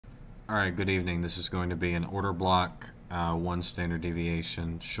All right, good evening. This is going to be an order block, one standard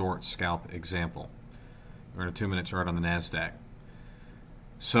deviation, short scalp example. We're in a 2-minute chart on the NASDAQ.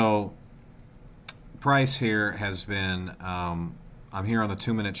 So price here has been, I'm here on the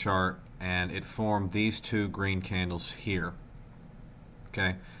 2-minute chart, and it formed these two green candles here.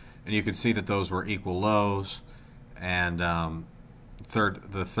 Okay, and you can see that those were equal lows, and the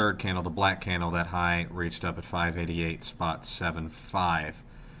third candle, the black candle, that high reached up at 588.75.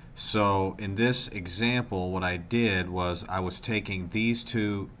 So in this example, what I did was I was taking these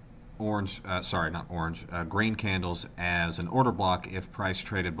two green candles as an order block if price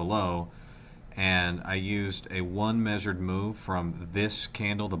traded below, and I used a one measured move from this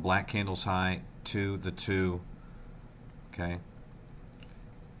candle, the black candle's high, to the two, okay,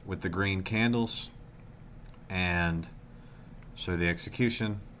 with the green candles, and show the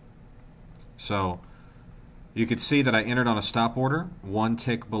execution. So you could see that I entered on a stop order, one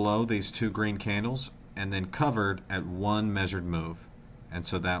tick below these two green candles, and then covered at one measured move. And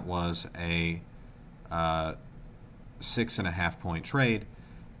so that was a 6.5 point trade.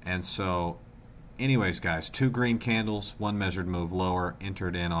 And so anyways, guys, two green candles, one measured move lower,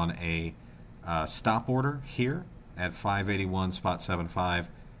 entered in on a stop order here at 581.75,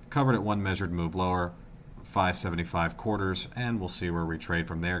 covered at one measured move lower, 575 quarters, and we'll see where we trade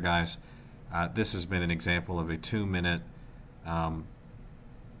from there, guys. This has been an example of a 2-minute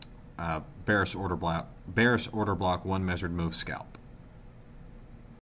bearish order block, one measured move scalp.